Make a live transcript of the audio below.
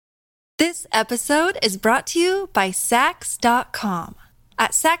This episode is brought to you by Sax.com.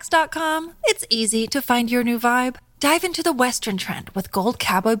 At Sax.com, it's easy to find your new vibe. Dive into the Western trend with gold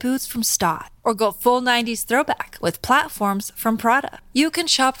cowboy boots from Stott, or go full 90s throwback with platforms from Prada. You can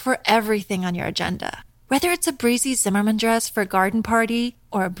shop for everything on your agenda, whether it's a breezy Zimmermann dress for a garden party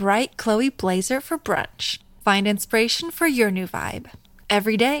or a bright Chloe blazer for brunch. Find inspiration for your new vibe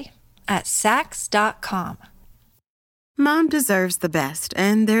every day at Sax.com. Mom deserves the best,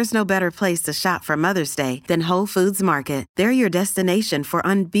 and there's no better place to shop for Mother's Day than Whole Foods Market. They're your destination for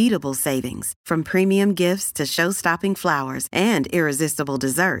unbeatable savings, from premium gifts to show-stopping flowers and irresistible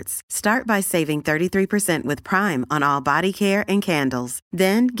desserts. Start by saving 33% with Prime on all body care and candles.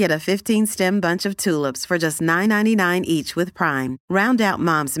 Then get a 15-stem bunch of tulips for just $9.99 each with Prime. Round out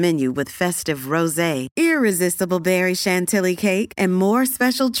Mom's menu with festive rosé, irresistible berry chantilly cake, and more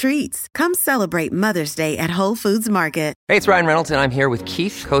special treats. Come celebrate Mother's Day at Whole Foods Market. Hey, it's Ryan Reynolds, and I'm here with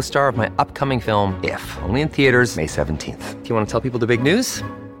Keith, co-star of my upcoming film, If, only in theaters May 17th. Do you want to tell people the big news?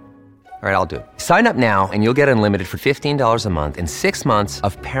 All right, I'll do it. Sign up now and you'll get unlimited for $15 a month and 6 months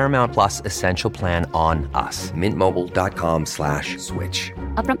of Paramount Plus Essential Plan on us. MintMobile.com/switch.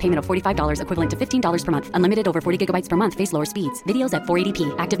 Upfront payment of $45 equivalent to $15 per month. Unlimited over 40 gigabytes per month. Face lower speeds. Videos at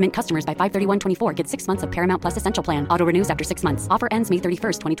 480p. Active Mint customers by 531.24 get 6 months of Paramount Plus Essential Plan. Auto renews after 6 months. Offer ends May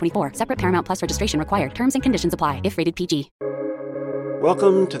 31st, 2024. Separate Paramount Plus registration required. Terms and conditions apply if rated PG.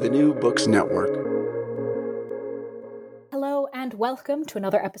 Welcome to the New Books Network. Hello and welcome to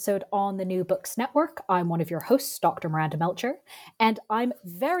another episode on the New Books Network. I'm one of your hosts, Dr. Miranda Melcher, and I'm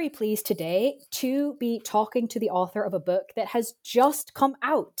very pleased today to be talking to the author of a book that has just come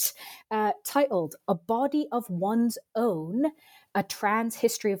out, titled A Body of One's Own, A Trans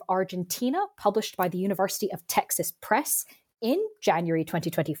History of Argentina, published by the University of Texas Press in January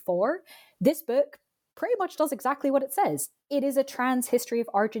 2024. This book pretty much does exactly what it says. It is a trans history of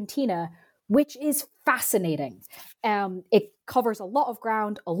Argentina, which is fascinating. It covers a lot of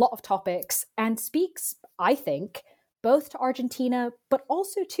ground, a lot of topics, and speaks, I think, both to Argentina, but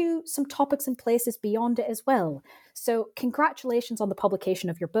also to some topics and places beyond it as well. So congratulations on the publication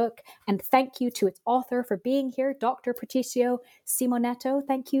of your book, and thank you to its author for being here, Dr. Patricio Simonetto.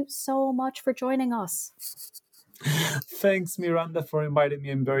 Thank you so much for joining us. Thanks, Miranda, for inviting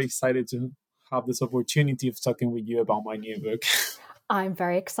me. I'm very excited to have this opportunity of talking with you about my new book. I'm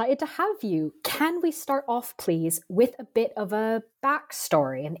very excited to have you. Can we start off, please, with a bit of a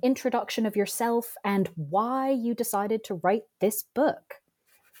backstory, an introduction of yourself and why you decided to write this book?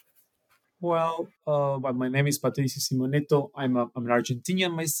 Well, my name is Patricio Simonetto. I'm an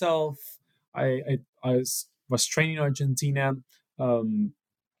Argentinian myself. I was trained in Argentina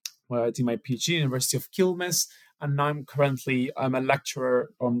where I did my PhD at the University of Quilmes, and now I'm a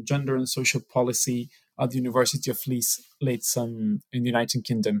lecturer on gender and social policy at the University of Leeds in the United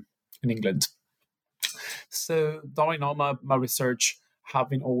Kingdom in England. So during all my research, have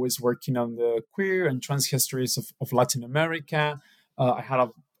been always working on the queer and trans histories of Latin America. I had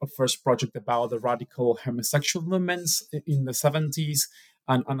a first project about the radical homosexual movements in the 70s,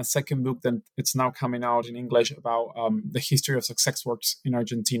 and a second book that it's now coming out in English about the history of sex works in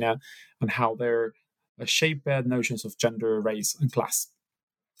Argentina and how they're shaped notions of gender, race, and class.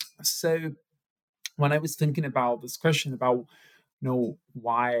 So when I was thinking about this question about,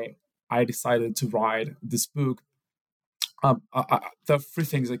 why I decided to write this book, there are three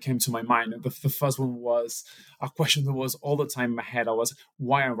things that came to my mind. The first one was a question that was all the time in my head. I was,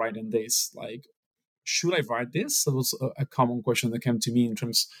 why am I writing this? Like, should I write this? That was a common question that came to me in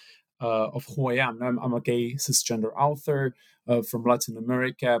terms of who I am. I'm a gay cisgender author from Latin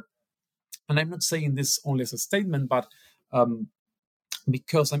America. And I'm not saying this only as a statement, but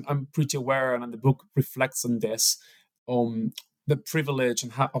because I'm pretty aware, and the book reflects on this, the privilege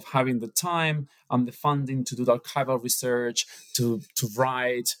of having the time and the funding to do the archival research, to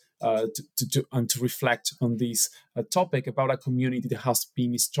write, to reflect on this topic about a community that has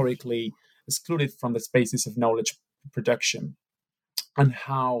been historically excluded from the spaces of knowledge production, and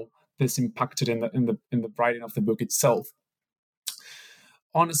how this impacted in the writing of the book itself.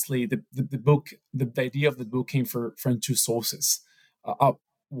 Honestly, the idea of the book came from two sources.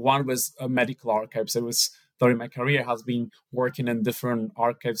 One was medical archives. It was during my career has been working in different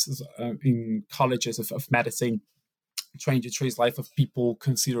archives in colleges of medicine, trying to trace life of people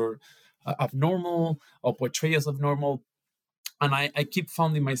considered abnormal or portrayed as abnormal. And I keep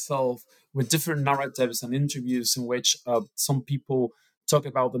finding myself with different narratives and interviews in which some people talk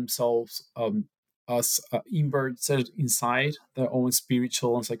about themselves as inverted inside their own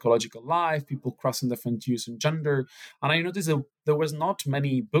spiritual and psychological life, people crossing different views on gender. And I noticed that there was not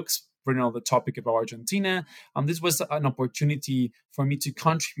many books written on the topic about Argentina. And this was an opportunity for me to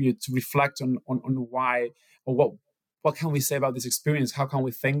contribute, to reflect on why, or what can we say about this experience? How can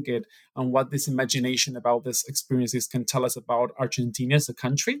we think it? And what this imagination about this experiences can tell us about Argentina as a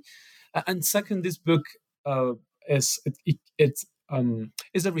country. And second, this book is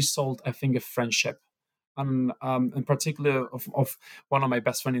a result, I think, of friendship. And in particular of one of my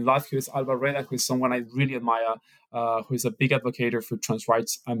best friends in life, who is Alba Reda, who is someone I really admire, who is a big advocate for trans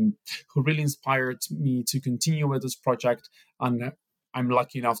rights, who really inspired me to continue with this project. And I'm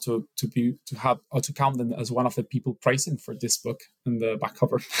lucky enough to count them as one of the people praising for this book in the back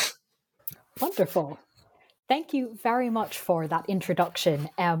cover. Wonderful. Thank you very much for that introduction.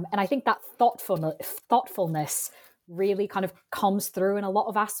 And I think that thoughtfulness really kind of comes through in a lot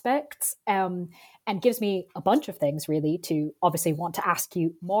of aspects, and gives me a bunch of things really to obviously want to ask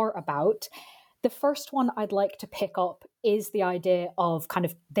you more about. The first one I'd like to pick up is the idea of kind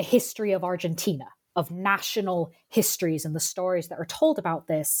of the history of Argentina, of national histories and the stories that are told about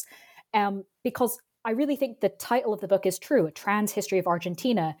this, because I really think the title of the book is true, A Trans History of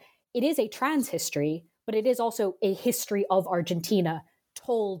Argentina. It is a trans history, but it is also a history of Argentina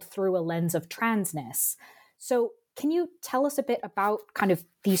told through a lens of transness. So can you tell us a bit about kind of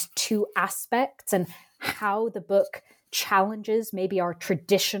these two aspects and how the book challenges maybe our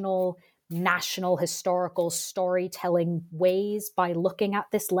traditional national historical storytelling ways by looking at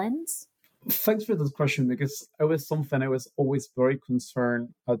this lens? Thanks for this question, because it was something I was always very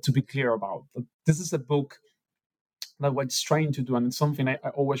concerned to be clear about. This is a book that what it's trying to do, and it's something I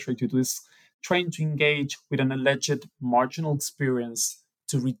always try to do, is trying to engage with an alleged marginal experience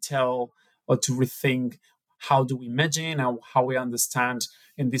to retell or to rethink how do we imagine and how we understand,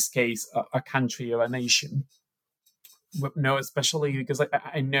 in this case, a country or a nation. No, especially because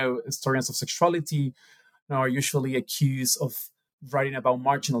I know historians of sexuality are usually accused of writing about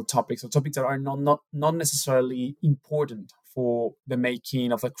marginal topics, or topics that are not necessarily important for the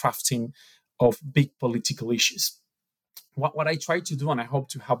making of the crafting of big political issues. What I try to do, and I hope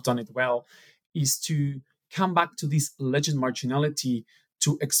to have done it well, is to come back to this alleged marginality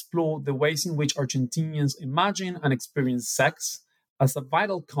to explore the ways in which Argentinians imagine and experience sex as a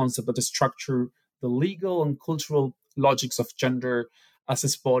vital concept that structure the legal and cultural logics of gender as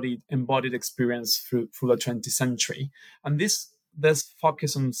embodied experience through the 20th century. And this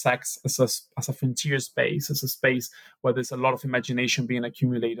focus on sex as a frontier space, as a space where there's a lot of imagination being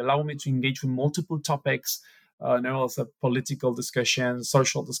accumulated, allow me to engage with multiple topics, also political discussions,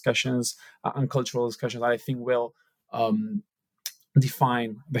 social discussions, and cultural discussions that I think will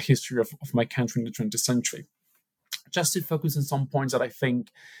define the history of my country in the 20th century. Just to focus on some points that I think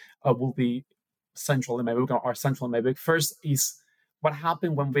will be central in my book, or are central in my book. First is what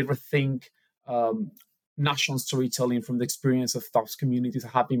happened when we rethink national storytelling from the experience of those communities that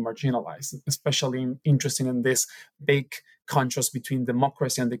have been marginalized, especially interested in this big contrast between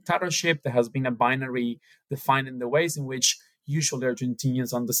democracy and dictatorship. There has been a binary defined in the ways in which usually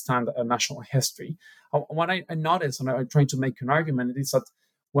Argentinians understand a national history. What I noticed, and I'm trying to make an argument, is that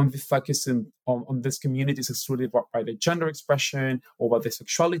when we focus on these communities excluded by the gender expression or by the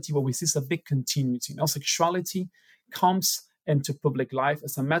sexuality, what we see is a big continuity. Now, sexuality comes into public life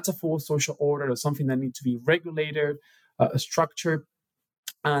as a metaphor of social order, as something that needs to be regulated, structured,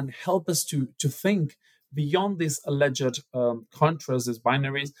 and help us to think beyond these alleged contrasts, these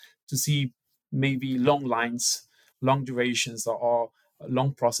binaries, to see maybe long lines, long durations, or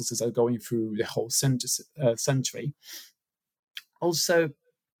long processes that are going through the whole century. Also,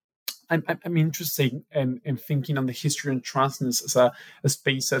 I'm interested in thinking on the history and transness as a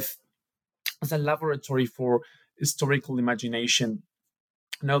space as a laboratory for historical imagination.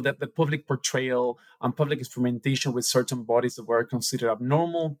 That the public portrayal and public experimentation with certain bodies that were considered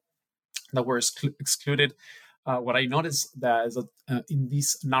abnormal, that were excluded. What I noticed that is that in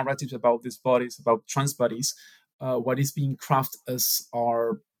these narratives about these bodies, about trans bodies, what is being crafted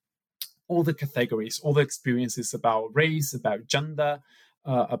are all the categories, all the experiences about race, about gender,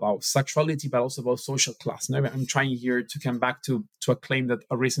 about sexuality, but also about social class. Now, I'm trying here to come back to a claim that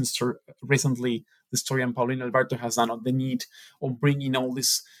recently the historian Paulina Alberto has done on the need of bringing all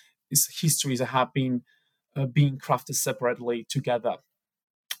these histories that have been being crafted separately together,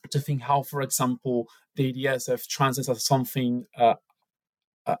 to think how, for example, the ideas of trans as something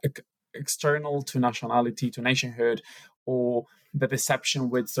external to nationality, to nationhood, or the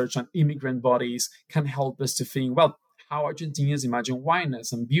deception with certain immigrant bodies can help us to think, well, how Argentinians imagine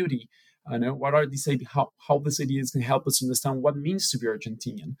whiteness and beauty. What are these ideas? How these ideas can help us understand what it means to be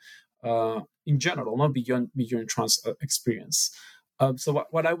Argentinian in general, not beyond trans experience. So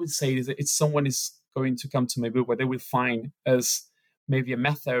what I would say is that if someone is going to come to my book, what they will find is maybe a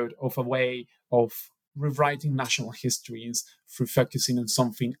method of a way of rewriting national histories through focusing on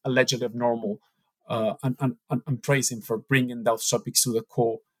something allegedly abnormal, and praising for bringing those topics to the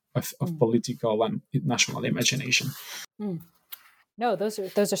core of political and national imagination. Mm. No, those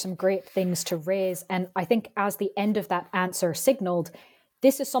are some great things to raise. And I think as the end of that answer signaled,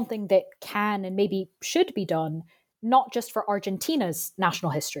 this is something that can and maybe should be done, not just for Argentina's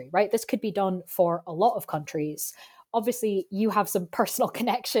national history, right? This could be done for a lot of countries. Obviously, you have some personal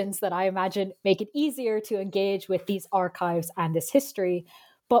connections that I imagine make it easier to engage with these archives and this history.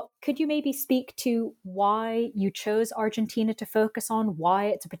 But could you maybe speak to why you chose Argentina to focus on, why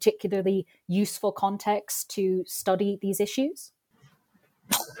it's a particularly useful context to study these issues?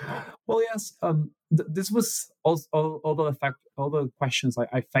 Well, yes. This was all the questions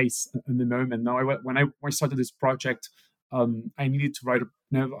I face in the moment. Now, when I started this project, I needed to write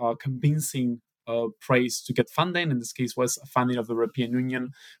a convincing praise to get funding. In this case, was funding of the European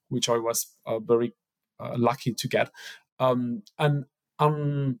Union, which I was very lucky to get. And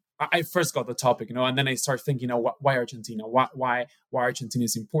I first got the topic, and then I started thinking, why Argentina? Why Argentina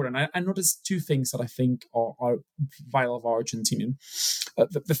is important? I noticed two things that I think are vital of Argentina.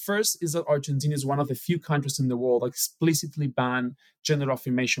 The first is that Argentina is one of the few countries in the world that explicitly ban gender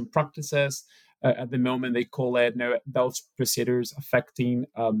affirmation practices. At the moment, they call it those procedures affecting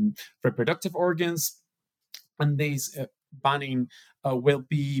reproductive organs, and this banning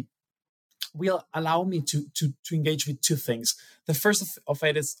will allow me to engage with two things. The first of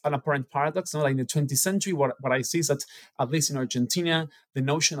it is an apparent paradox. Like in the 20th century, what I see is that, at least in Argentina, the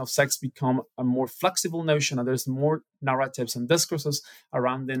notion of sex become a more flexible notion, and there's more narratives and discourses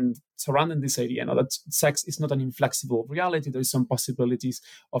surrounding this idea. That sex is not an inflexible reality. There's some possibilities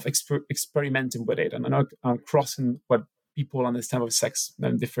of experimenting with it and crossing what people understand of sex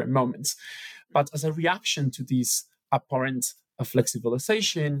in different moments. But as a reaction to this apparent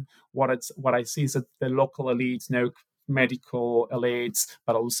flexibilization, what I see is that the local elites, medical elites,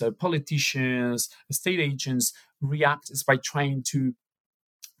 but also politicians, estate agents, react is by trying to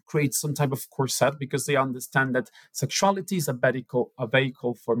create some type of corset, because they understand that sexuality is a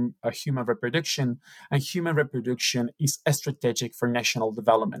vehicle for a human reproduction, and human reproduction is strategic for national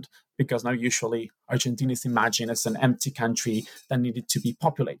development, because now usually Argentina is imagined as an empty country that needed to be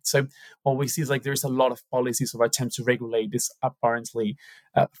populated. So what we see is there's a lot of policies of attempts to regulate this apparently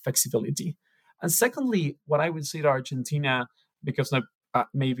flexibility. And secondly, what I would say to Argentina, because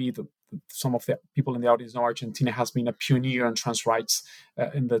maybe some of the people in the audience know Argentina has been a pioneer on trans rights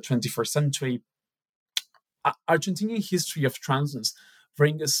in the 21st century. Argentinian history of transness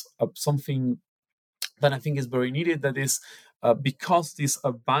brings us something that I think is very needed. That is, because this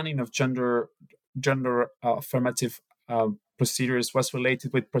banning of gender affirmative procedures was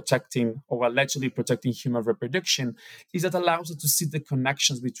related with protecting or allegedly protecting human reproduction, is that allows us to see the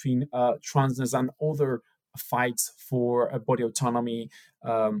connections between transness and other fights for body autonomy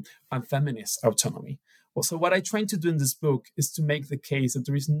and feminist autonomy. Also, what I try to do in this book is to make the case that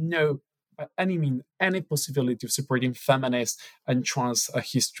there is no any possibility of separating feminist and trans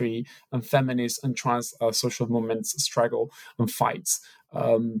history and feminist and trans social movements struggle and fights.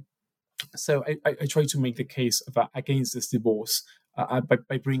 So I try to make the case against this divorce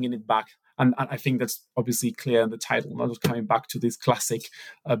by bringing it back. And I think that's obviously clear in the title, not just coming back to this classic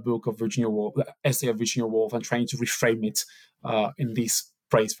book of Virginia Woolf, essay of Virginia Woolf, and trying to reframe it in this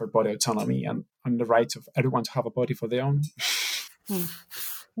praise for body autonomy and the right of everyone to have a body for their own.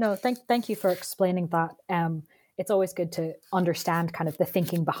 No, thank you for explaining that. It's always good to understand kind of the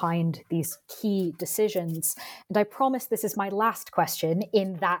thinking behind these key decisions. And I promise this is my last question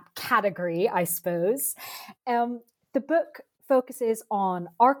in that category, I suppose. The book focuses on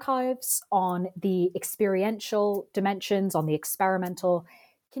archives, on the experiential dimensions, on the experimental.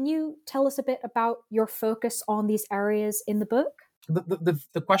 Can you tell us a bit about your focus on these areas in the book?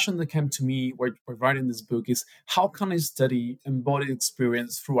 The question that came to me while writing this book is, how can I study embodied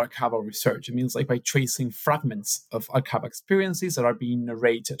experience through archival research? It means by tracing fragments of archival experiences that are being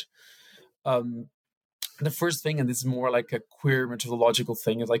narrated. The first thing, and this is more like a queer methodological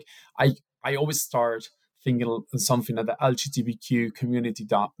thing, is I always start thinking of something that the LGBTQ community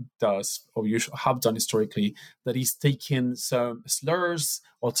does, or usually have done historically, that is taking some slurs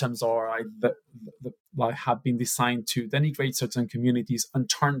or terms that have been designed to denigrate certain communities and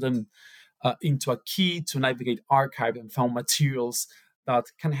turn them into a key to navigate archive and found materials that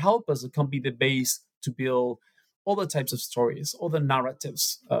can help us, it can be the base to build all the types of stories, all the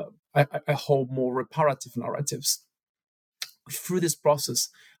narratives, I hold more reparative narratives. Through this process,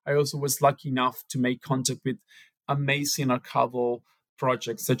 I also was lucky enough to make contact with amazing archival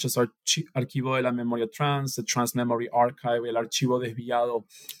projects such as Archivo de la Memoria Trans, the Trans Memory Archive, El Archivo Desviado,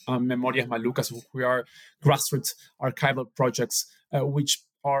 Memorias Malucas. We are grassroots archival projects which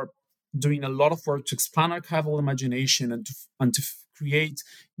are doing a lot of work to expand archival imagination and to create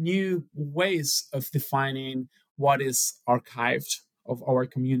new ways of defining what is archived of our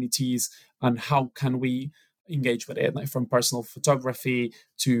communities and how can we engage with it, like from personal photography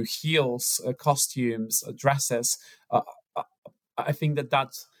to heels, costumes, dresses. I think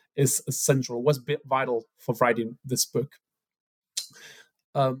that is essential, was vital for writing this book.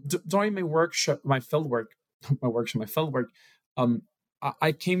 During my fieldwork,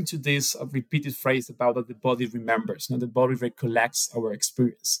 I came to this repeated phrase about that the body remembers, the body recollects our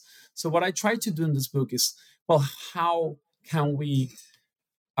experience. So what I try to do in this book is, well, how can we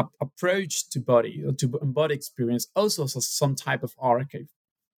approach to body or to body experience also as some type of archive?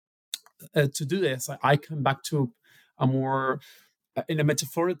 To do this, I come back to a more in a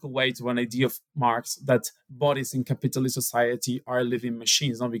metaphorical way to an idea of Marx that bodies in capitalist society are living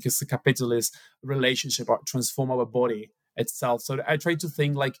machines, not because the capitalist relationship transform our body itself. So I try to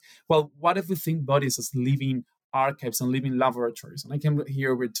think like, well, what if we think bodies as living archives and living laboratories? And I came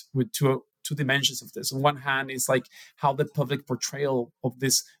here with two dimensions of this. On one hand, is like how the public portrayal of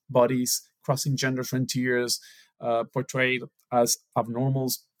these bodies crossing gender frontiers, portrayed as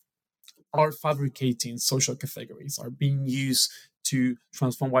abnormals, are fabricating social categories, are being used to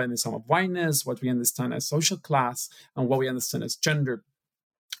transform what we understand of whiteness, what we understand as social class, and what we understand as gender.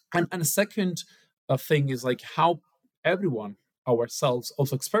 And a second thing is like how everyone, ourselves,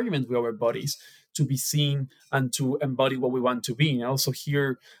 also experiment with our bodies to be seen and to embody what we want to be. And also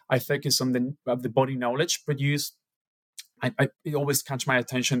here, I focus on the body knowledge produced. It always catch my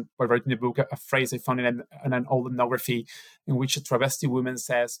attention while writing the book, a phrase I found in an old ethnography in which a travesti woman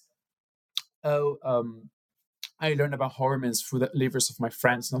says, I learned about hormones through the livers of my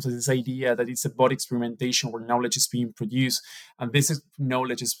friends. And also this idea that it's a body experimentation where knowledge is being produced and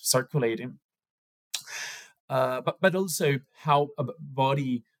knowledge is circulating. But also how a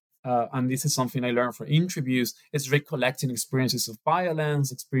body, and this is something I learned from interviews, is recollecting experiences of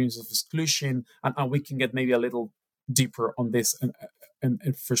violence, experiences of exclusion, and we can get maybe a little deeper on this and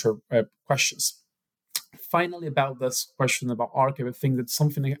future questions. Finally, about this question about archive, I think that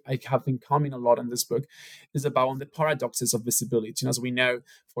something I have been coming a lot in this book is about the paradoxes of visibility. And as we know,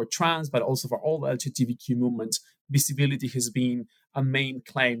 for trans, but also for all the LGBTQ movements, visibility has been a main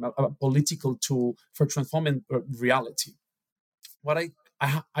claim, a political tool for transforming reality. What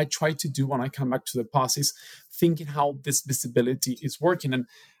I try to do when I come back to the past is thinking how this visibility is working.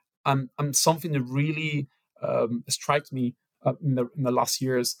 And something that really strikes me in the last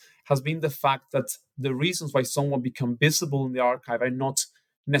years has been the fact that the reasons why someone become visible in the archive are not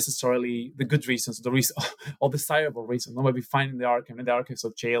necessarily the good reasons, the reason or desirable reasons. What we find in the archives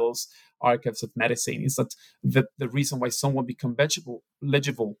of jails, archives of medicine, is that the reason why someone become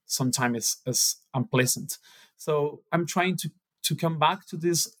legible sometimes is unpleasant. So I'm trying to come back to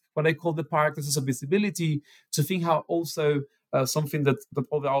this, what I call the paradoxes of visibility, to think how also something that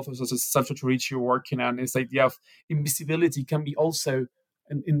all the authors, such as Sergio Patricio, are working on, is the idea of invisibility can be also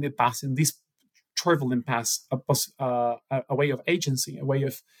in the past, in this turbulent past, a way of agency, a way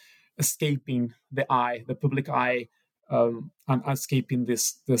of escaping the public eye, and escaping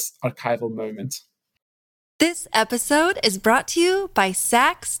this archival moment. This episode is brought to you by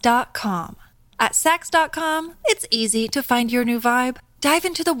Saks.com. At Saks.com, it's easy to find your new vibe. Dive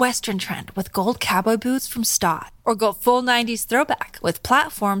into the Western trend with gold cowboy boots from Stott, or go full 90s throwback with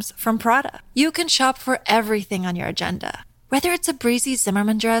platforms from Prada. You can shop for everything on your agenda, whether it's a breezy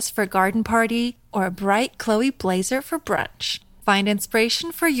Zimmermann dress for a garden party or a bright Chloe blazer for brunch. Find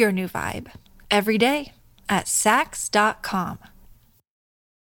inspiration for your new vibe every day at Saks.com.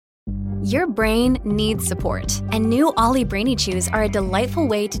 Your brain needs support, and new Ollie Brainy Chews are a delightful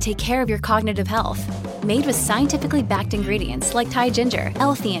way to take care of your cognitive health. Made with scientifically backed ingredients like Thai ginger,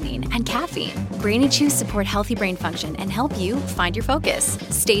 L-theanine, and caffeine, Brainy Chews support healthy brain function and help you find your focus,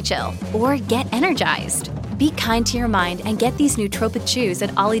 stay chill, or get energized. Be kind to your mind and get these nootropic chews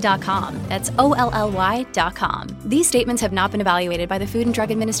at ollie.com. That's OLLY.com. These statements have not been evaluated by the Food and Drug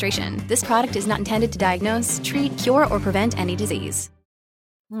Administration. This product is not intended to diagnose, treat, cure, or prevent any disease.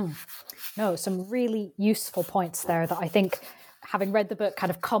 No, some really useful points there that I think, having read the book,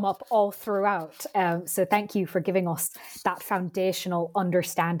 kind of come up all throughout. So thank you for giving us that foundational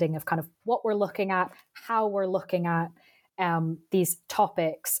understanding of kind of what we're looking at, how we're looking at these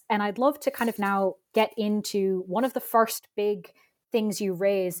topics. And I'd love to kind of now get into one of the first big things you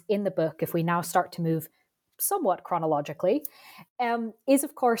raise in the book, if we now start to move somewhat chronologically, is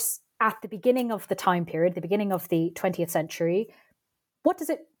of course at the beginning of the time period, the beginning of the 20th century, what does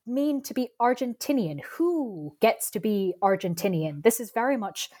it mean to be Argentinian? Who gets to be Argentinian? This is very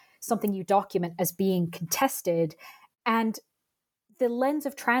much something you document as being contested. And the lens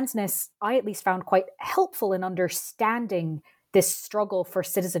of transness, I at least found quite helpful in understanding this struggle for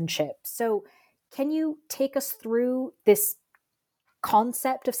citizenship. So can you take us through this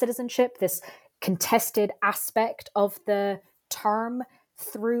concept of citizenship, this contested aspect of the term,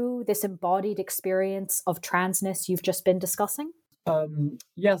 through this embodied experience of transness you've just been discussing?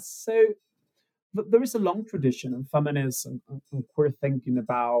 Yes, so there is a long tradition of feminism and queer thinking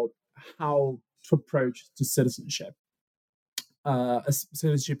about how to approach to citizenship. As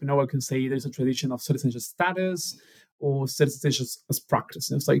citizenship, one can say there's a tradition of citizenship status or citizenship as practice.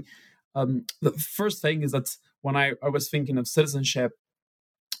 And it's like the first thing is that when I was thinking of citizenship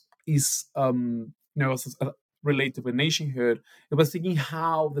is related with nationhood, it was thinking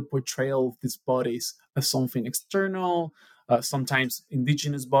how the portrayal of these bodies as something external, sometimes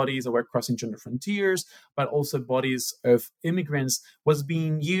indigenous bodies that were crossing gender frontiers, but also bodies of immigrants, was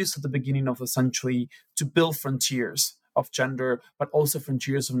being used at the beginning of the century to build frontiers of gender, but also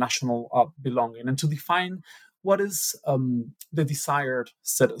frontiers of national belonging, and to define what is the desired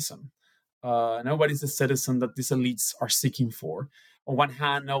citizen. What is the citizen that these elites are seeking for? On one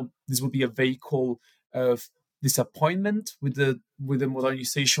hand, this would be a vehicle of disappointment with the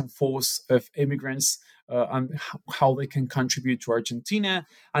modernization force of immigrants and how they can contribute to Argentina.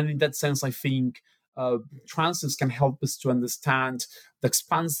 And in that sense, I think transness can help us to understand the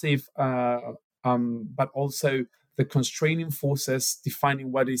expansive, but also the constraining forces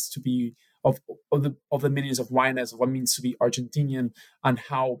defining what is to be of the meanings of whiteness, of what it means to be Argentinian, and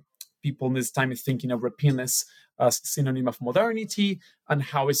how people in this time is thinking of Europeanness as synonym of modernity, and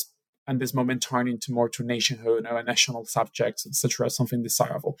how is and this moment turning to more to nationhood or national subjects, etc., as something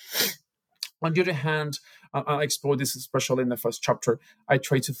desirable. On the other hand, I explore this especially in the first chapter. I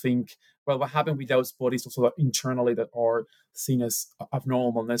try to think, well, what happened with those bodies also that internally that are seen as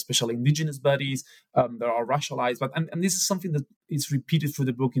abnormal, and especially indigenous bodies that are racialized. But and this is something that is repeated through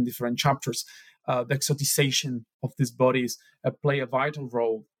the book in different chapters. The exotization of these bodies play a vital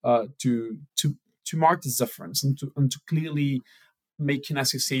role to mark this difference and to clearly make an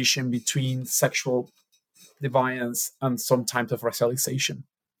association between sexual deviance and some type of racialization.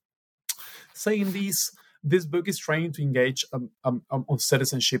 Saying this book is trying to engage on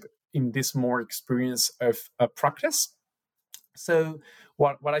citizenship in this more experience of practice. So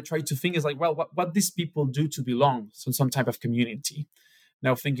what I try to think is like, well, what these people do to belong to some type of community.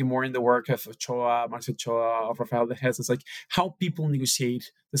 Now thinking more in the work of Ochoa, Marcio Ochoa, of Rafael de Hez, it's like how people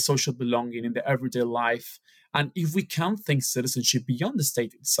negotiate the social belonging in their everyday life. And if we can think citizenship beyond the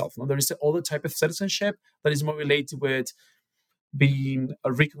state itself, there is other type of citizenship that is more related with being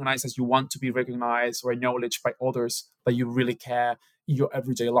recognized as you want to be recognized or acknowledged by others that you really care in your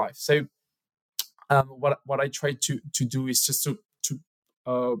everyday life. So what I try to do is just to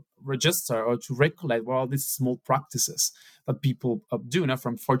register or to recollect all these small practices that people do,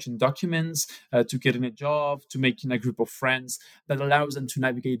 from forging documents to getting a job to making a group of friends that allows them to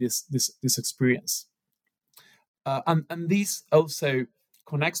navigate this experience. And this also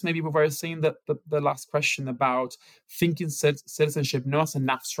connects maybe with what I was saying, the last question about thinking citizenship not as an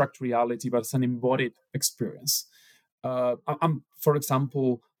abstract reality, but as an embodied experience. For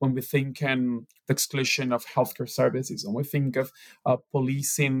example, when we think the exclusion of healthcare services, when we think of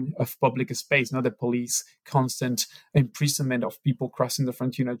policing of public space, not the police constant imprisonment of people crossing the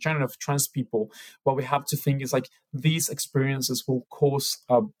frontier, generally of trans people, what we have to think is like these experiences will cause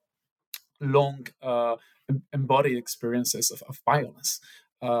long embodied experiences of violence.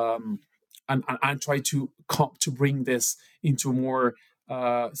 And try to bring this into a more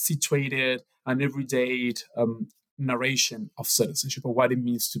situated and everyday narration of citizenship, or what it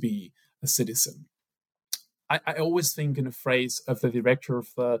means to be a citizen. I always think in a phrase of the director of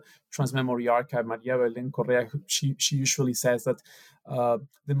the Trans Memory Archive, Maria Belén Correa. She usually says that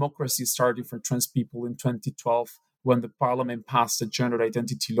democracy started for trans people in 2012 when the parliament passed the gender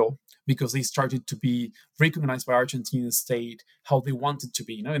identity law, because they started to be recognized by Argentine state how they wanted to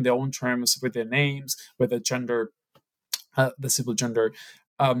be, in their own terms, with their names, with their gender, the civil gender.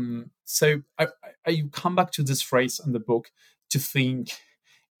 So I come back to this phrase in the book to think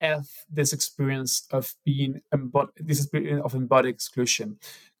if this experience of being embodied exclusion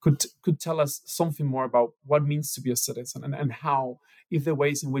could tell us something more about what it means to be a citizen, and how, if the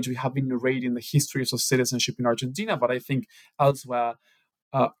ways in which we have been narrating the histories of citizenship in Argentina, but I think elsewhere,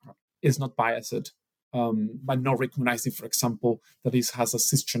 is not biased, by not recognizing, for example, that this has a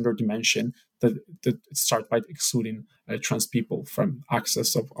cisgender dimension that starts by excluding trans people from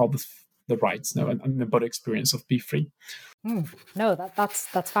access of all the the rights, and the body experience of be free. No,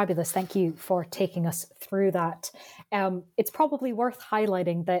 that's fabulous. Thank you for taking us through that. It's probably worth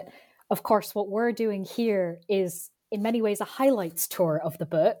highlighting that, of course, what we're doing here is in many ways a highlights tour of the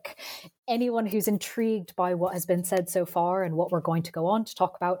book. Anyone who's intrigued by what has been said so far and what we're going to go on to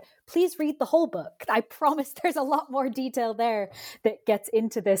talk about, please read the whole book. I promise there's a lot more detail there that gets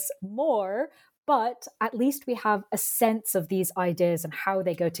into this more, but at least we have a sense of these ideas and how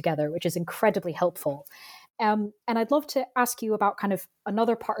they go together, which is incredibly helpful. And I'd love to ask you about kind of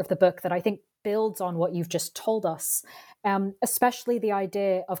another part of the book that I think builds on what you've just told us, especially the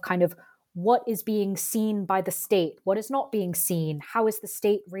idea of kind of what is being seen by the state, what is not being seen, how is the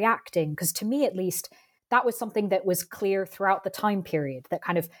state reacting? Because to me, at least, that was something that was clear throughout the time period, that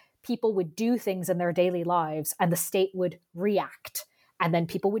kind of people would do things in their daily lives and the state would react. And then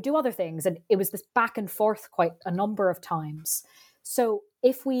people would do other things. And it was this back and forth quite a number of times. So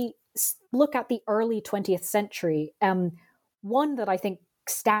if we look at the early 20th century, one that I think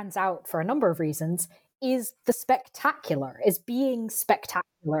stands out for a number of reasons is the spectacular, is being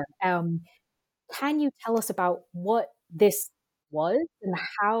spectacular. Can you tell us about what this was and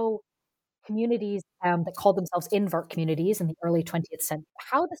how communities that called themselves invert communities in the early 20th century,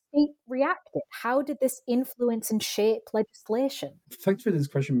 how the state reacted? How did this influence and shape legislation? Thanks for this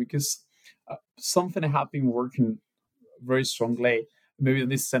question, because something I have been working very strongly, maybe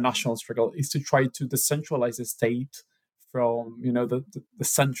this is a national struggle, is to try to decentralize the state from the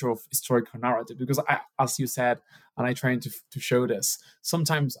center of historical narrative. Because as you said, and I trying to show this,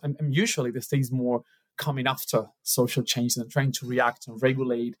 sometimes I'm usually the state is more coming after social change and trying to react and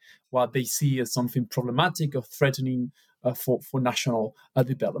regulate what they see as something problematic or threatening for national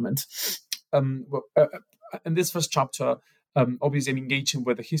development. In this first chapter, obviously I'm engaging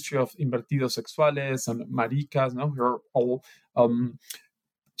with the history of invertidos sexuales and maricas, who are all,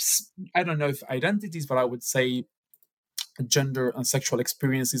 I don't know if identities, but I would say gender and sexual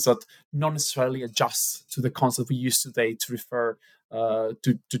experiences that not necessarily adjust to the concept we use today to refer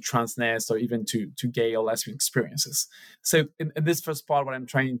to transness or even to gay or lesbian experiences. So in this first part, what I'm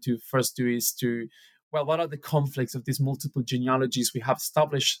trying to first do is to, what are the conflicts of these multiple genealogies we have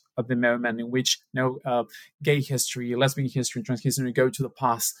established at the moment in which gay history, lesbian history, trans history go to the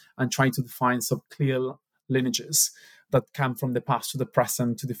past and try to define some clear lineages that come from the past to the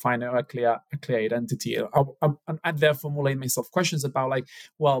present to define a clear identity. I therefore formulate myself questions about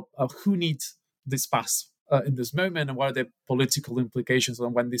who needs this past in this moment, and what are the political implications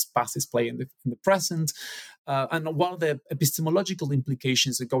on when this past is playing in the present, and what are the epistemological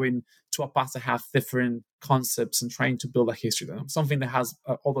implications of going to a past that have different concepts and trying to build a history, something that has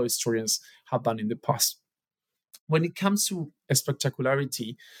other historians have done in the past. When it comes to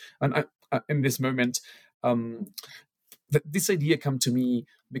spectacularity, and in this moment, this idea came to me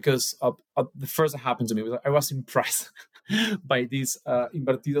because the first that happened to me was I was impressed by these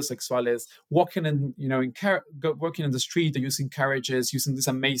invertidos sexuales walking working in the street, using carriages, using these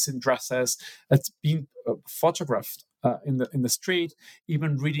amazing dresses that's being photographed in the street,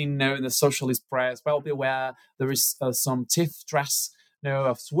 even reading in the socialist press, well, beware, there is some thief dress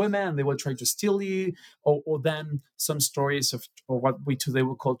of women, they will try to steal you, or then some stories of what we today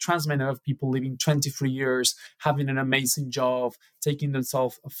would call trans men, of people living 23 years, having an amazing job, taking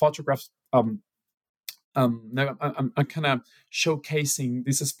themselves photographs. I'm kind of showcasing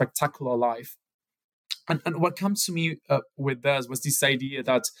this spectacular life. And what comes to me with this was this idea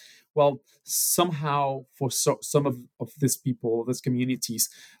that, well, somehow for some of these people, these communities,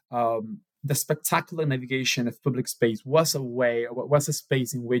 the spectacular navigation of public space was a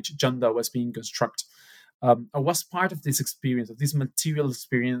space in which gender was being constructed. I was part of this experience, of this material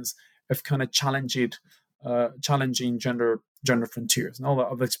experience of kind of challenging gender frontiers, and all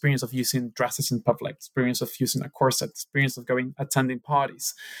of the experience of using dresses in public, experience of using a corset, experience of attending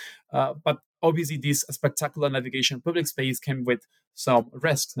parties. But obviously, this spectacular navigation in public space came with some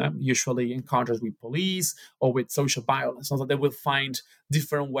risks, usually encounters with police or with social violence, so that they will find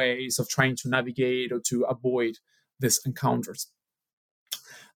different ways of trying to navigate or to avoid these encounters.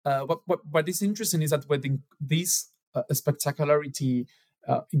 What is interesting is that when this spectacularity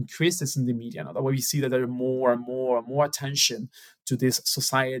increases in the media, that way we see that there are more and more attention to this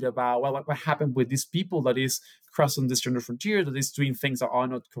society about, well, what happened with these people that is crossing this gender frontier, that is doing things that are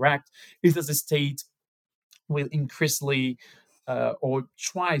not correct, is that the state will increasingly or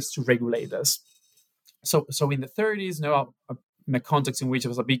tries to regulate this. So in the 30s, in a context in which there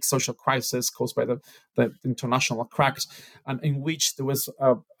was a big social crisis caused by the international crack, and in which there was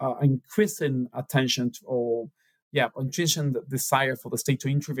increasing attention increasing the desire for the state to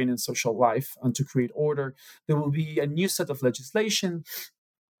intervene in social life and to create order, there will be a new set of legislation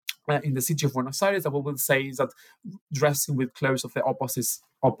in the city of Buenos Aires, that what we'll say is that dressing with clothes of the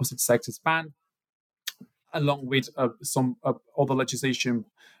opposite sex is banned, along with some other legislation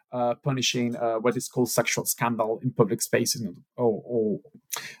punishing what is called sexual scandal in public spaces.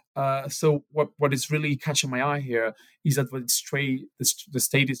 So what is really catching my eye here is that what the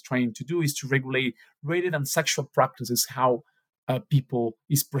state is trying to do is to regulate rather than sexual practices, how people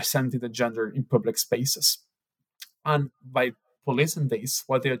is presented the gender in public spaces. And by policing this,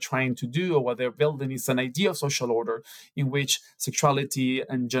 what they're trying to do, or what they're building, is an idea of social order in which sexuality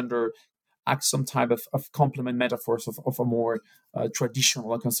and gender act some type of complement metaphors of a more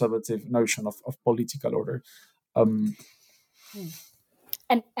traditional and conservative notion of political order. And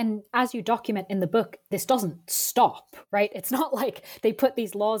as you document in the book, this doesn't stop, right? It's not like they put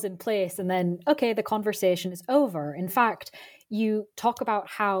these laws in place and then, okay, the conversation is over. In fact, you talk about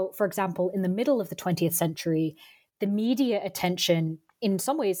how, for example, in the middle of the 20th century, the media attention in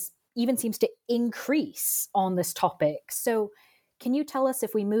some ways even seems to increase on this topic. So can you tell us,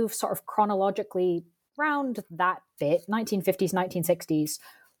 if we move sort of chronologically around that bit, 1950s, 1960s,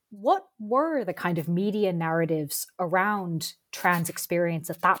 what were the kind of media narratives around trans experience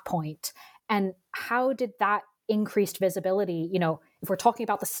at that point? And how did that increased visibility, if we're talking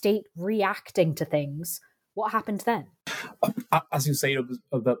about the state reacting to things, what happened then? As you say,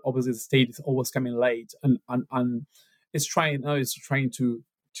 obviously the state is always coming late, and it's trying to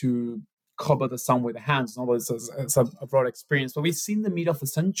cover the sun with the hands. It's a broad experience, but we've seen the middle of the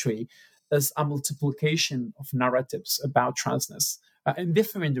century as a multiplication of narratives about transness in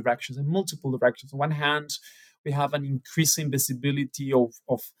different directions, in multiple directions. On one hand, we have an increasing visibility of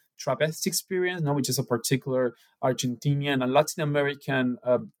travesti experience, which is a particular Argentinian and Latin American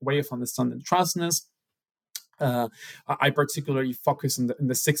way of understanding transness. I particularly focus in the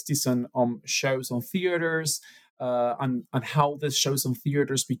 60s on shows on theaters, and how these shows on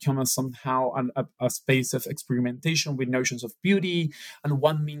theaters become somehow a space of experimentation with notions of beauty and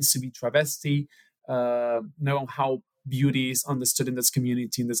what means to be travesti, knowing how beauty is understood in this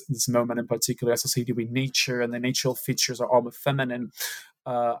community, in this moment in particular, associated with nature, and the natural features are all feminine,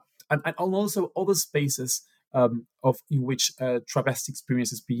 and also other spaces in which travesti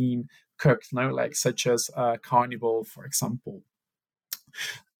experience is being cooked, such as Carnival, for example.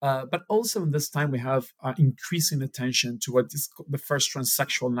 But also in this time, we have increasing attention to what is the first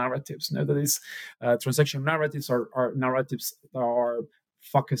transsexual narratives. That is, transsexual narratives are narratives that are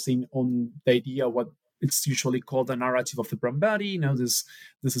focusing on the idea of what it's usually called the narrative of the brown body. This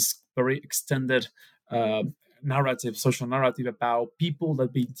is very extended narrative, social narrative about people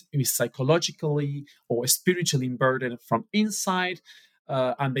that be psychologically or spiritually burdened from inside,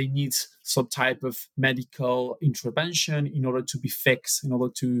 and they need some type of medical intervention in order to be fixed, in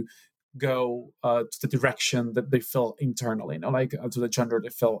order to go to the direction that they feel internally, to the gender they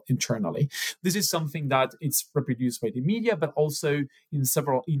feel internally. This is something that it's reproduced by the media, but also in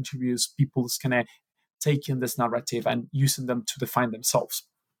several interviews, people's kind of taking this narrative and using them to define themselves.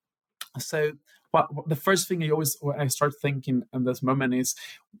 So the first thing I start thinking in this moment is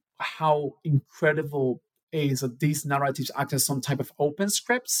how incredible is that these narratives act as some type of open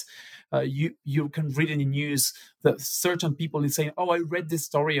scripts. You can read in the news that certain people is saying, I read this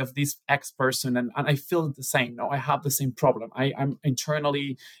story of this X person and I feel the same. I have the same problem. I'm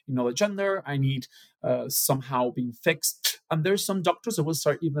internally, a gender. I need somehow being fixed. And there's some doctors that will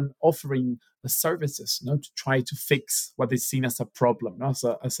start even offering the services, to try to fix what is seen as a problem,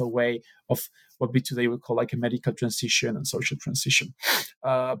 as a way of what we today would call like a medical transition and social transition.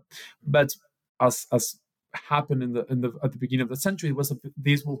 But as happened at the beginning of the century,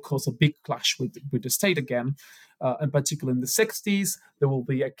 this will cause a big clash with the state again. In particular, in the 60s, there will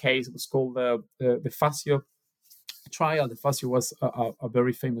be a case. It was called the Facio trial. The Facio was a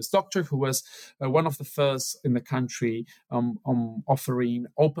very famous doctor who was one of the first in the country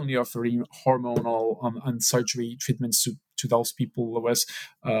openly offering hormonal and surgery treatments to those people who was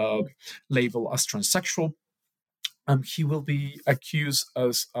labeled as transsexual. He will be accused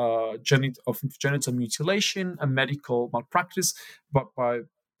of genital mutilation and medical malpractice by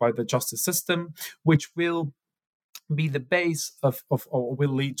the justice system, which will be the base of or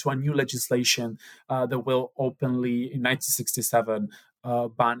will lead to a new legislation that will openly, in 1967,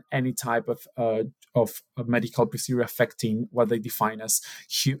 ban any type of medical procedure affecting what they define as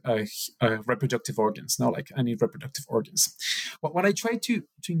reproductive organs, like any reproductive organs. What I try to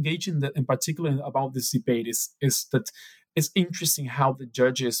engage in particular about this debate is that it's interesting how the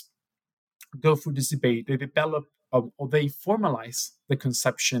judges go through this debate. They develop or they formalize the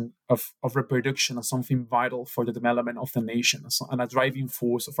conception of reproduction as something vital for the development of the nation and a driving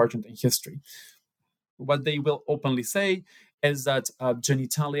force of Argentine history. What they will openly say is that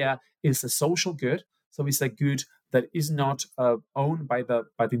genitalia is a social good. So it's a good that is not owned by the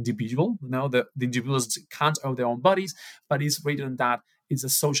individual. The individuals can't own their own bodies, but it's written that it's a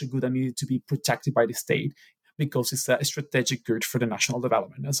social good that needed to be protected by the state because it's a strategic good for the national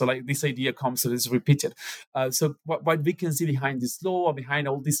development. And so like this idea comes, so it's repeated. So what we can see behind this law, behind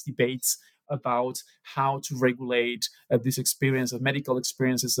all these debates about how to regulate this experience of medical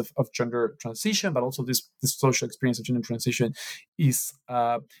experiences of gender transition, but also this social experience of gender transition, is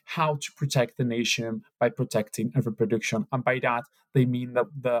how to protect the nation by protecting reproduction. And by that, they mean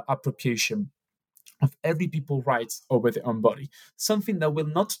the appropriation of every people's rights over their own body, something that will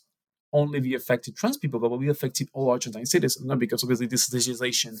not only be affected trans people, but will be affected all Argentine citizens. No, because obviously this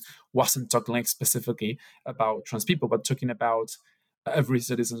legislation wasn't talking like specifically about trans people, but talking about every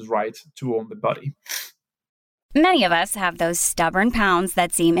citizen's right to own the body. Many of us have those stubborn pounds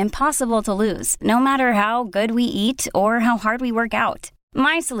that seem impossible to lose, no matter how good we eat or how hard we work out.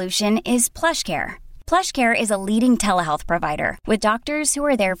 My solution is PlushCare. PlushCare is a leading telehealth provider with doctors who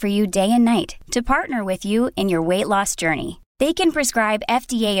are there for you day and night to partner with you in your weight loss journey. They can prescribe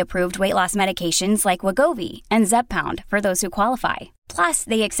FDA-approved weight loss medications like Wegovy and Zepbound for those who qualify. Plus,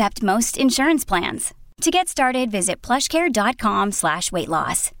 they accept most insurance plans. To get started, visit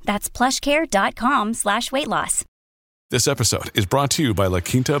plushcare.com/weightloss. That's plushcare.com/weightloss. This episode is brought to you by La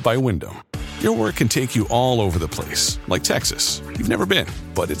Quinta by Wyndham. Your work can take you all over the place, like Texas. You've never been,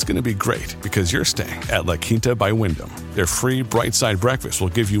 but it's going to be great because you're staying at La Quinta by Wyndham. Their free Bright Side breakfast will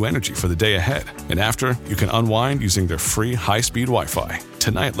give you energy for the day ahead. And after, you can unwind using their free high-speed Wi-Fi.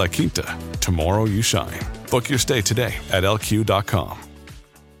 Tonight, La Quinta. Tomorrow, you shine. Book your stay today at lq.com.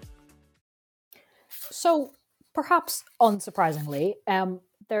 So, perhaps unsurprisingly,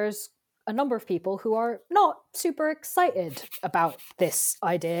 there's a number of people who are not super excited about this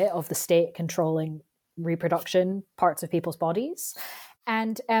idea of the state controlling reproduction parts of people's bodies.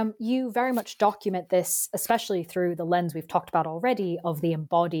 And you very much document this, especially through the lens we've talked about already of the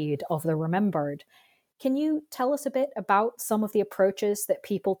embodied, of the remembered. Can you tell us a bit about some of the approaches that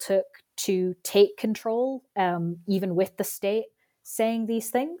people took to take control, even with the state saying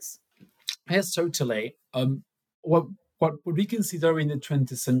these things? Yes, totally. What we consider in the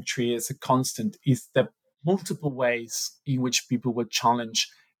 20th century as a constant is the multiple ways in which people would challenge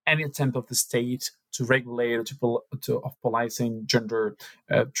any attempt of the state to regulate or of policing gender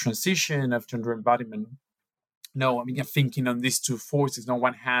transition, of gender embodiment. No, I mean, I'm thinking on these two forces. On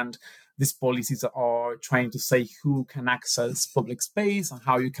one hand, these policies are trying to say who can access public space and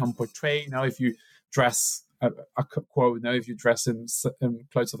how you can portray. Now, if you dress a quote, if you dress in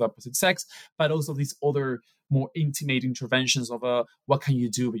clothes of the opposite sex, but also these other more intimate interventions of what can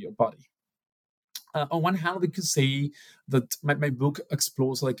you do with your body. On one hand, we could say that my book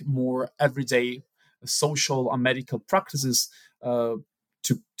explores like more everyday social and medical practices to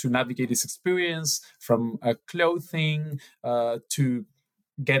navigate this experience, from clothing to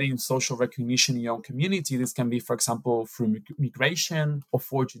getting social recognition in your own community. This can be, for example, through migration or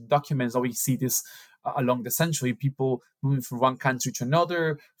forging documents. We see this along the century, people moving from one country to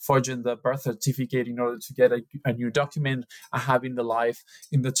another, forging the birth certificate in order to get a new document and having the life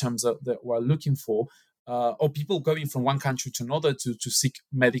in the terms that we're looking for, or people going from one country to another to seek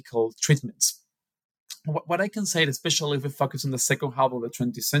medical treatments. What I can say, especially if we focus on the second half of the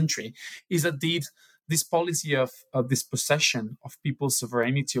 20th century, is that this policy of this possession of people's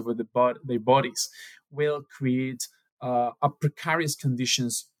sovereignty over their bodies will create a precarious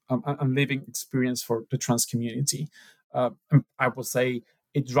conditions and living experience for the trans community. I would say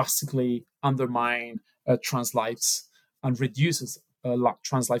it drastically undermines trans lives and reduces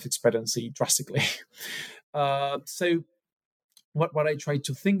trans life expectancy drastically. So what I try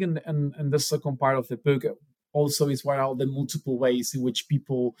to think in the second part of the book also is what are the multiple ways in which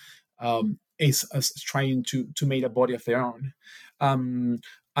people is trying to make a body of their own.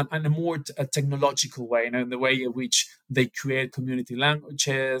 And a more technological way, in the way in which they create community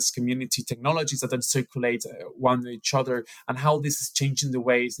languages, community technologies that then circulate one with each other, and how this is changing the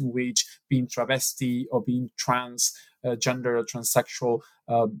ways in which being travesti or being trans, gender or transsexual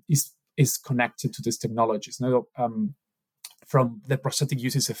is connected to these technologies. From the prosthetic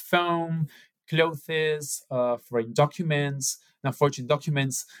uses of foam, clothes, forging documents,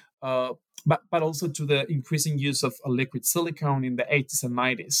 but also to the increasing use of liquid silicone in the 80s and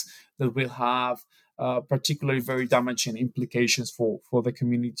 90s that will have particularly very damaging implications for the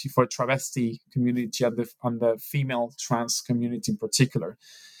community, for travesti community and the female trans community in particular,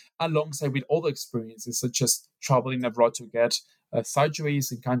 alongside with other experiences such as traveling abroad to get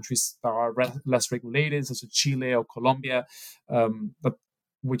surgeries in countries that are less regulated, such as Chile or Colombia. But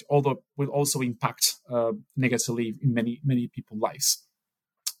which although will also impact negatively in many people's lives.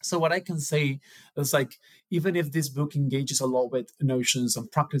 So what I can say is, like, even if this book engages a lot with notions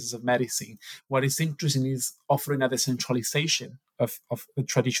and practices of medicine, what is interesting is offering a decentralization of the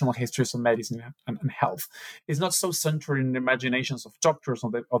traditional histories of medicine and health. It's not so centered in the imaginations of doctors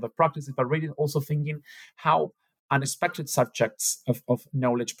or the practices, but really also thinking how unexpected subjects of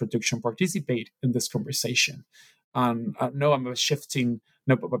knowledge production participate in this conversation. And no, I'm shifting,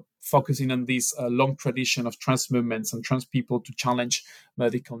 no, but focusing on this long tradition of trans movements and trans people to challenge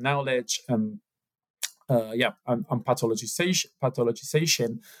medical knowledge and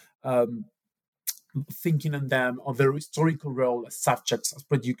pathologization, thinking on them on their historical role as subjects, as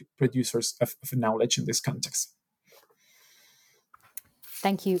producers of knowledge in this context.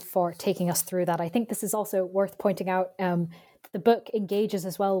 Thank you for taking us through that. I think this is also worth pointing out. The book engages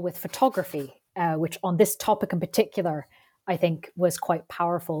as well with photography, which on this topic in particular, I think was quite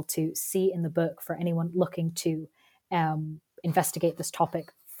powerful to see in the book for anyone looking to investigate this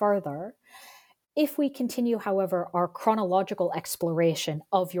topic further. If we continue, however, our chronological exploration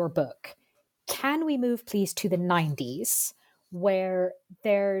of your book, can we move please to the 90s, where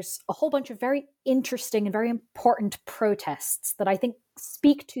there's a whole bunch of very interesting and very important protests that I think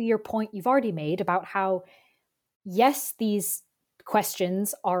speak to your point you've already made about how, yes, these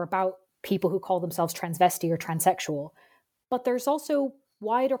questions are about people who call themselves transvesti or transsexual, but there's also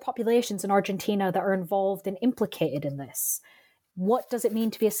wider populations in Argentina that are involved and implicated in this. What does it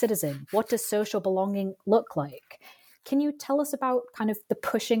mean to be a citizen? What does social belonging look like? Can you tell us about kind of the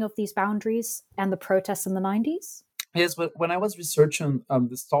pushing of these boundaries and the protests in the 90s? Yes, but when I was researching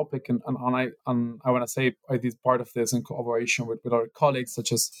this topic, and I want to say I did part of this in collaboration with our colleagues,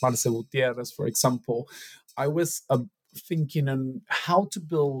 such as Marce Gutierrez, for example, I was thinking on how to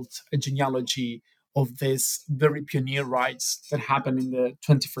build a genealogy of these very pioneer rights that happened in the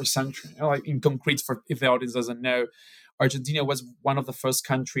 21st century. Like in concrete, for if the audience doesn't know, Argentina was one of the first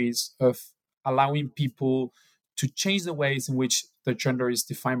countries of allowing people to change the ways in which their gender is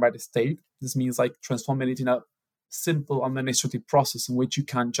defined by the state. This means like transforming it in a simple administrative process in which you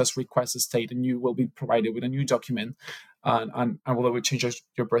can just request a state and you will be provided with a new document and will change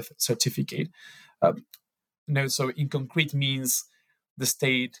your birth certificate. So in concrete means the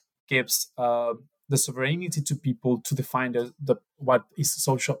state gives the sovereignty to people to define what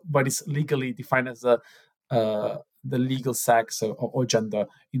is legally defined as the legal sex or gender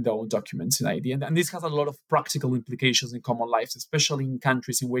in their own documents in ID. And this has a lot of practical implications in common lives, especially in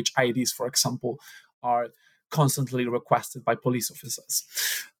countries in which IDs, for example, are constantly requested by police officers.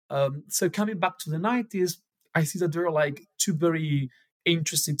 So coming back to the 90s, I see that there are like two very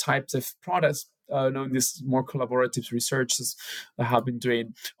interesting types of protests knowing this more collaborative researches that have been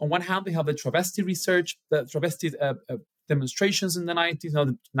doing. On one hand, we have the travesti research, the travesti demonstrations in the 90s. Now,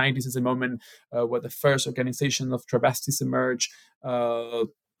 the 90s is a moment where the first organization of travestis emerged. The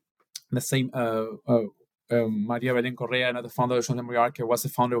same Maria Belén Correa, the founder of Sonja Muriarque, was the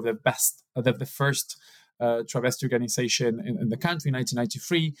founder of the first travesti organization in the country in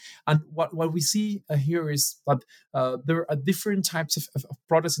 1993. And what we see here is that there are different types of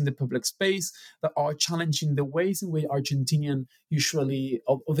protests in the public space that are challenging the ways in which Argentinian usually,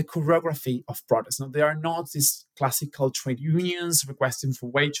 or the choreography of protests. Now, they are not these classical trade unions requesting for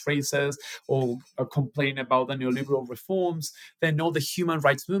wage raises or complaining about the neoliberal reforms. They're not the human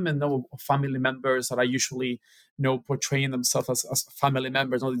rights movement, no family members that are usually portraying themselves as family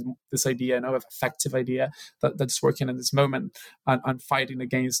members, not this idea, effective idea that's working in this moment and fighting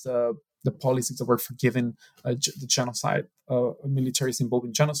against the policies that were forgiving the genocide, militaries involved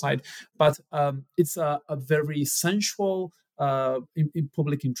in genocide. But it's a very sensual in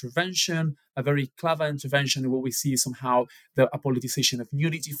public intervention, a very clever intervention where we see somehow the apoliticization of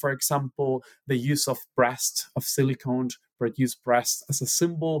nudity, for example, the use of silicone-produced breasts as a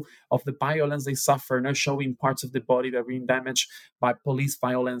symbol of the violence they suffer, not showing parts of the body that are being damaged by police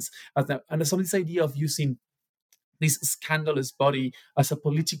violence. And so this idea of using this scandalous body as a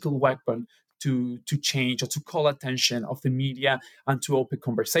political weapon to change or to call attention of the media and to open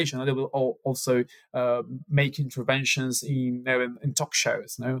conversation. And they will also make interventions in talk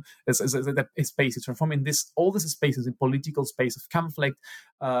shows, as spaces, transforming all these spaces in political space of conflict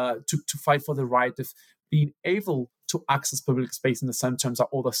to fight for the right of being able to access public space in the same terms as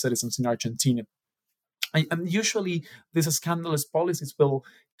other citizens in Argentina. And usually these scandalous policies will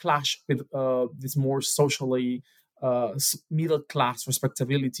clash with this more socially middle-class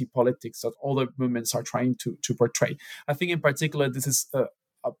respectability politics that other movements are trying to portray. I think in particular, this is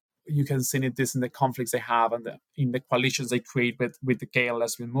you can see this in the conflicts they have and in the coalitions they create with the gay and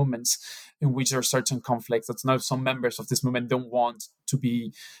lesbian movements, in which there are certain conflicts that now some members of this movement don't want to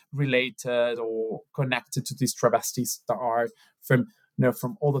be related or connected to these travestis that are from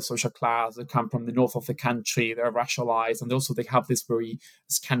from all the social class. They come from the north of the country. They're racialized, and also they have this very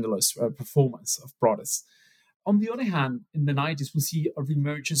scandalous performance of protests. On the other hand, in the 90s, we see a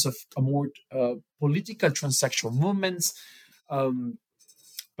reemergence of a more political transsexual movements. In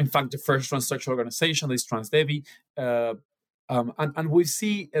fact, the first transsexual organization is Transdevi. And we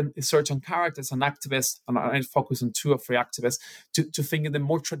see certain characters and activists, and I focus on 2 or 3 activists, to think in the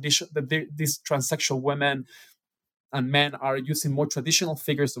more traditional, that these transsexual women and men are using more traditional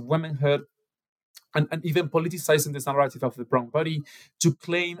figures of womanhood, and even politicizing this narrative of the brown body to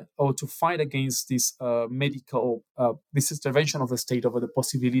claim or to fight against this medical, this intervention of the state over the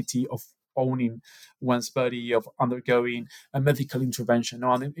possibility of owning one's body, of undergoing a medical intervention,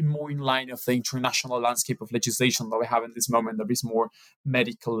 and more in line of the international landscape of legislation that we have in this moment that is more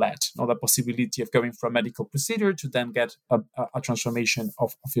medical-led, the possibility of going for a medical procedure to then get a transformation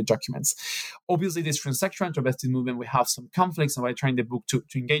of your documents. Obviously, this transsexual and travesti movement, we have some conflicts, and I try in the book to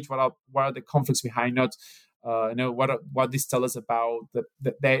engage what are the conflicts behind, not what this tells us about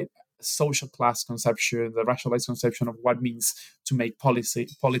the social class conception, the racialized conception of what means to make politics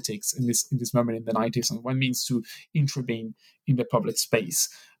in this moment in the 90s, and what means to intervene in the public space.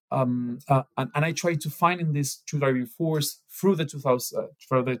 And I try to find in this 2 driving force through the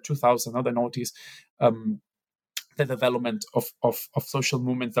 2000 other noughties, the development of social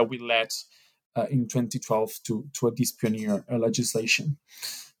movements that we led in 2012 to this pioneer legislation.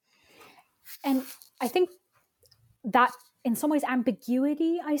 And I think that in some ways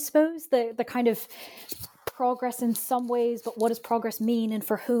ambiguity, I suppose, the kind of progress in some ways, but what does progress mean and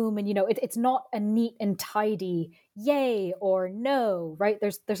for whom? And, it's not a neat and tidy yay or no, right?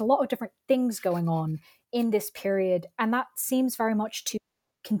 There's a lot of different things going on in this period. And that seems very much to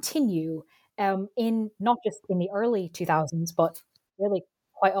continue in not just in the early 2000s, but really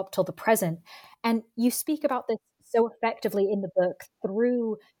quite up till the present. And you speak about this so effectively in the book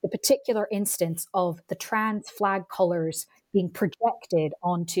through the particular instance of the trans flag colors being projected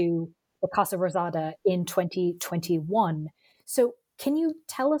onto the Casa Rosada in 2021. So can you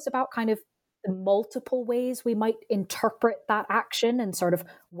tell us about kind of the multiple ways we might interpret that action and sort of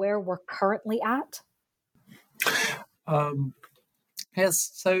where we're currently at?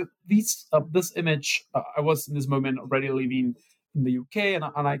 Yes, so this image, I was in this moment already living in the UK, and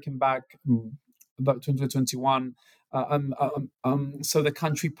I came back about 2021. So the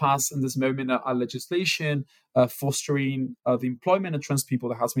country passed in this moment a legislation fostering the employment of trans people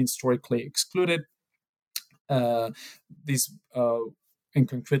that has been historically excluded. This and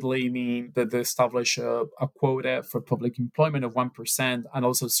concretely mean that they establish a quota for public employment of 1%, and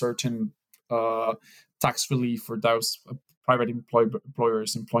also certain tax relief for those private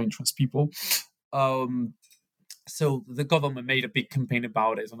employers employing trans people. So the government made a big campaign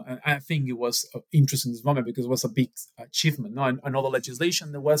about it, and I think it was interesting in this moment because it was a big achievement. No, and another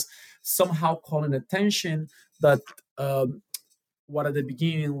legislation that was somehow calling attention that what at the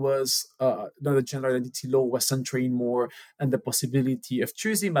beginning was the gender identity law was centering more on the possibility of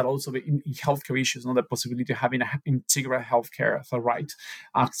choosing, but also in healthcare issues, the possibility of having integral healthcare as a right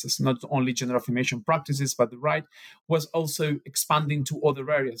access, not only gender affirmation practices, but the right was also expanding to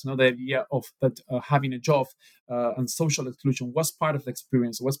other areas. The idea of that having a job and social exclusion was part of the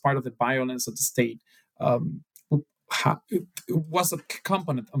experience, was part of the violence of the state. It was a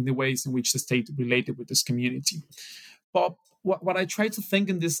component of the ways in which the state related with this community. But what I try to think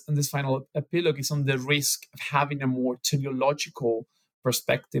in this final epilogue is on the risk of having a more teleological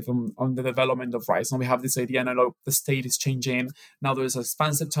perspective on the development of rights. Now we have this idea, now the state is changing. Now there is an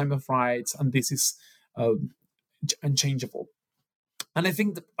expansive time of rights, and this is unchangeable. And I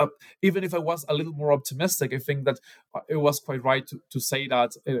think that, even if I was a little more optimistic, I think that it was quite right to say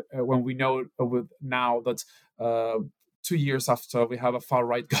that when we know now that 2 years after we have a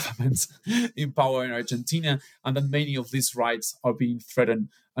far-right government in power in Argentina, and that many of these rights are being threatened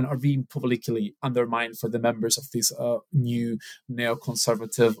and are being publicly undermined for the members of this new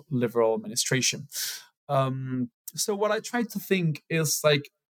neoconservative liberal administration. So what I try to think is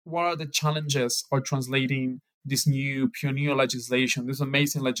what are the challenges of translating this new pioneer legislation, this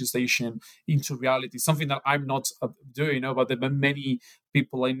amazing legislation, into reality? Something that I'm not doing, but there are many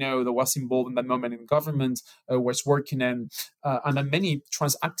people I know that was involved in that moment in government, was working in, and then many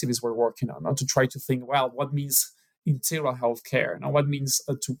trans activists were working on, to try to think, well, what means integral healthcare? Now, what means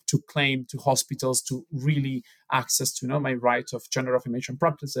to claim to hospitals to really access to my right of gender affirmation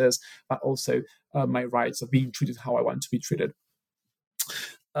practices, but also my rights of being treated how I want to be treated.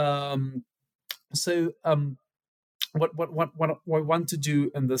 Um, so what I want to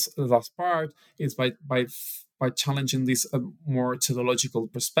do in this last part is by challenging this more teleological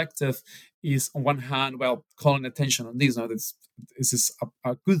perspective, is on one hand, well, calling attention on this. Now, this is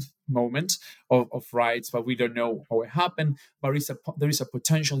a good moment of rights, but we don't know how it happened. But there is a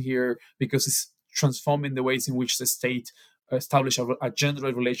potential here because it's transforming the ways in which the state establish a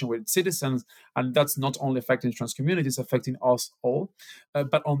gender relation with its citizens, and that's not only affecting trans communities, affecting us all.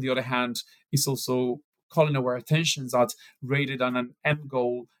 But on the other hand, it's also calling our attentions that rather than an end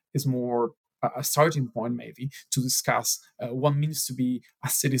goal is more a starting point, maybe, to discuss what means to be a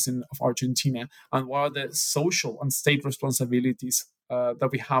citizen of Argentina and what are the social and state responsibilities that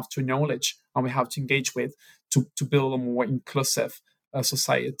we have to acknowledge and we have to engage with to build a more inclusive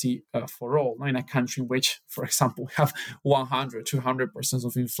society for all. In a country in which, for example, we have 100-200%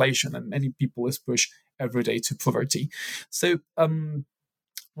 of inflation and many people is pushed every day to poverty. So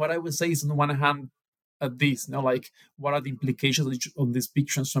what I would say is, on the one hand, these, like, what are the implications of this big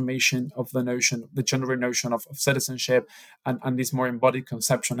transformation of the gender notion of citizenship and this more embodied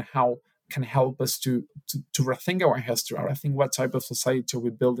conception, how can help us to rethink our history, or I think what type of society are we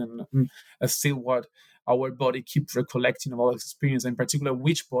building, still what our body keeps recollecting of all experience, in particular,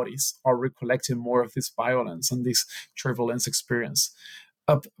 which bodies are recollecting more of this violence and this turbulence experience.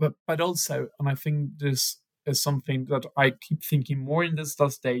 But also, and I think this is something that I keep thinking more in these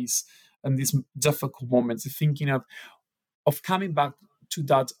last days and these difficult moments, thinking of coming back to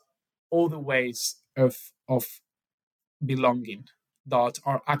that, all the ways of belonging that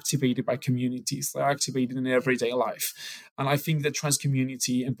are activated by communities, that are activated in everyday life. And I think the trans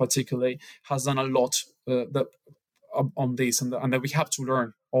community in particular has done a lot on this, and that we have to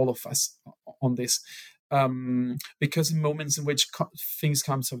learn, all of us, on this. Because in moments in which things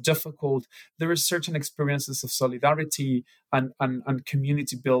come so difficult, there are certain experiences of solidarity and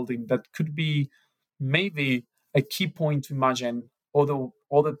community building that could be maybe a key point to imagine all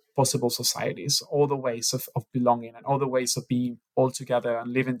the possible societies, all the ways of belonging, and all the ways of being all together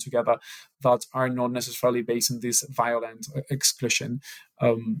and living together that are not necessarily based on this violent exclusion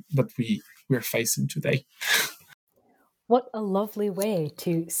that we're facing today. What a lovely way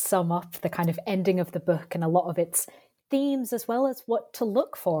to sum up the kind of ending of the book and a lot of its themes, as well as what to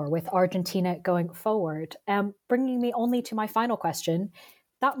look for with Argentina going forward. Bringing me only to my final question,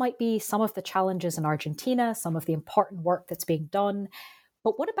 that might be some of the challenges in Argentina, some of the important work that's being done.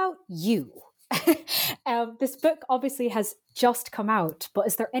 But what about you? This book obviously has just come out, but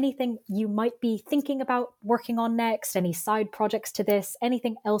is there anything you might be thinking about working on next? Any side projects to this?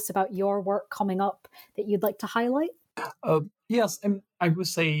 Anything else about your work coming up that you'd like to highlight? Yes, and I would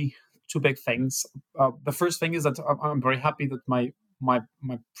say two big things. The first thing is that I'm very happy that my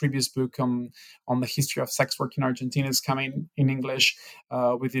previous book on the history of sex work in Argentina is coming in English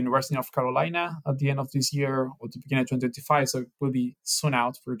with the University of Carolina at the end of this year or the beginning of 2025. So it will be soon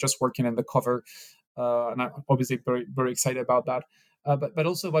out. We're just working on the cover, and I'm obviously very, very excited about that. But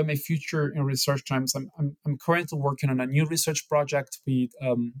also about my future in research times. I'm currently working on a new research project with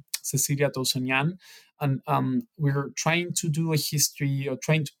Cecilia Toussaint, and we're trying to do a history, or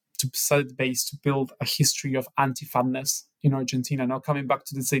trying to set the base to build a history of anti-fatness in Argentina. Now, coming back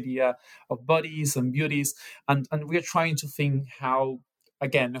to this idea of bodies and beauties, and we're trying to think how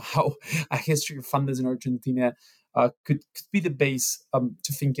a history of fatness in Argentina could be the base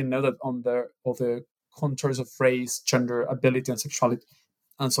to thinking now that on the contours of race, gender, ability, and sexuality,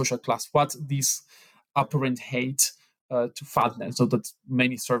 and social class, what this apparent hate to fatness, so that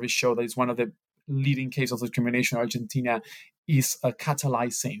many surveys show that it's one of the leading cases of discrimination in Argentina, is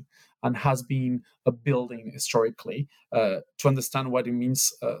catalyzing and has been building historically to understand what it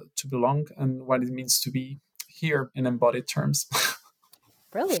means to belong and what it means to be here in embodied terms.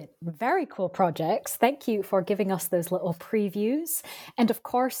 Brilliant. Very cool projects. Thank you for giving us those little previews. And of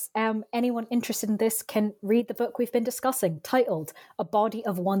course, anyone interested in this can read the book we've been discussing, titled A Body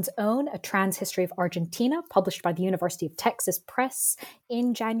of One's Own, A Trans History of Argentina, published by the University of Texas Press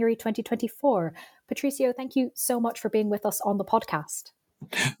in January 2024. Patricio, thank you so much for being with us on the podcast.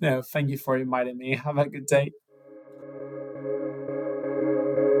 No, thank you for inviting me. Have a good day.